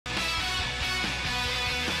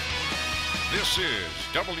This is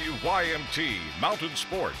WYMT Mountain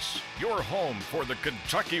Sports, your home for the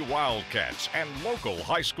Kentucky Wildcats and local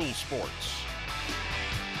high school sports.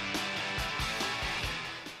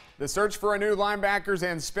 The search for a new linebackers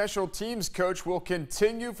and special teams coach will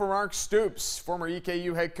continue for Mark Stoops. Former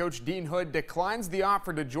EKU head coach Dean Hood declines the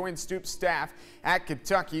offer to join Stoops' staff at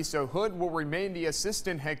Kentucky, so Hood will remain the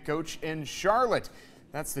assistant head coach in Charlotte.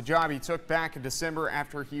 That's the job he took back in December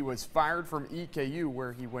after he was fired from EKU,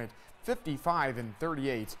 where he went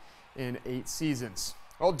 55-38 in 8 seasons.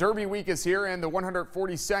 Well, Derby week is here, and the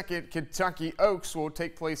 142nd Kentucky Oaks will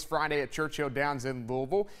take place Friday at Churchill Downs in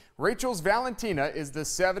Louisville. Rachel's Valentina is the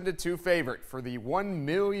 7-2 favorite for the $1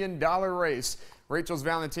 million race. Rachel's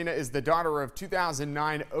Valentina is the daughter of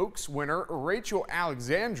 2009 Oaks winner Rachel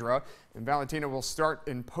Alexandra, and Valentina will start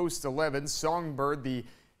in post 11. Songbird, the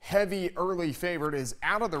heavy early favorite, is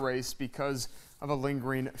out of the race because of a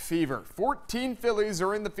lingering fever. 14 fillies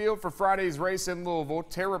are in the field for Friday's race in Louisville.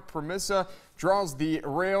 Terra Promissa draws the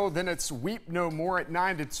rail. Then it's Weep No More at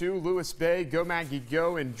 9-2. Lewis Bay, Go Maggie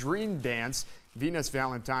Go, and Dream Dance. Venus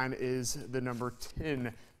Valentine is the number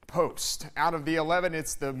 10 post. Out of the 11,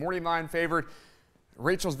 it's the morning line favorite,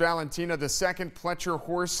 Rachel's Valentina. The second Pletcher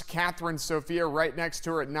horse, Catherine Sophia, right next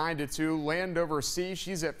to her at 9-2. Landover Sea,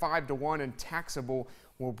 she's at 5-1, and Taxable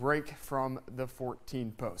will break from the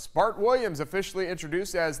 14 post. Bart Williams officially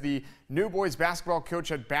introduced as the new boys basketball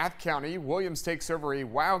coach at Bath County. Williams takes over a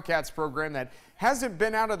Wildcats program that hasn't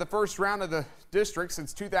been out of the first round of the district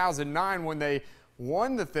since 2009 when they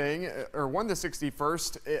won the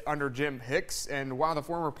 61st under Jim Hicks. And while the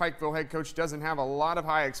former Pikeville head coach doesn't have a lot of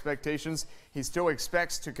high expectations, he still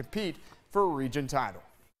expects to compete for a region title.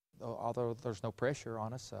 Although there's no pressure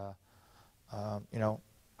on us,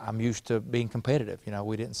 I'm used to being competitive.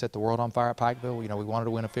 We didn't set the world on fire at Pikeville. We wanted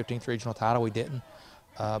to win a 15th regional title. We didn't.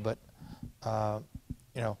 But I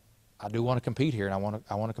do want to compete here, and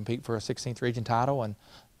I want to compete for a 16th region title. And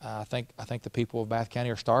I think the people of Bath County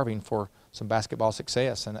are starving for some basketball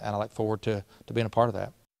success, and I look forward to being a part of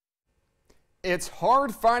that. It's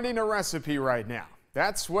hard finding a recipe right now.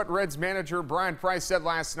 That's what Reds manager Brian Price said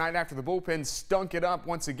last night after the bullpen stunk it up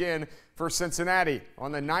once again for Cincinnati.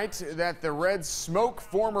 On the night that the Reds smoked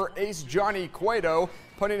former ace Johnny Cueto,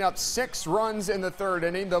 putting up 6 runs in the 3rd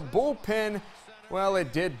inning, the bullpen, well,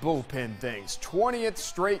 it did bullpen things. 20th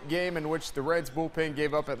straight game in which the Reds bullpen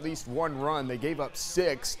gave up at least 1 run. They gave up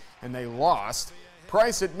 6, and they lost.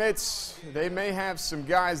 Price admits they may have some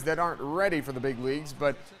guys that aren't ready for the big leagues,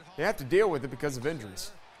 but they have to deal with it because of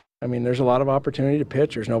injuries. I mean, there's a lot of opportunity to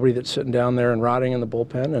pitch. There's nobody that's sitting down there and rotting in the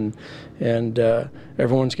bullpen, and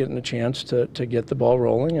everyone's getting a chance to get the ball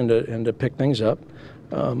rolling and to pick things up.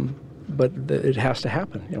 But it has to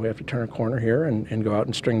happen. We have to turn a corner here and go out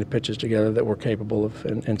and string the pitches together that we're capable of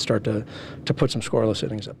and start to put some scoreless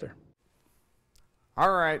innings up there.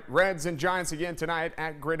 All right, Reds and Giants again tonight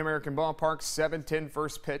at Great American Ballpark. 7:10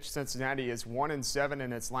 first pitch. Cincinnati is 1-7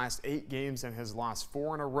 in its last 8 games and has lost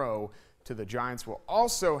 4 in a row to the Giants. We'll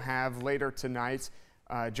also have later tonight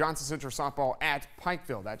Johnson Central softball at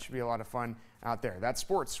Pikeville. That should be a lot of fun out there. That's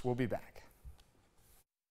sports. We'll be back.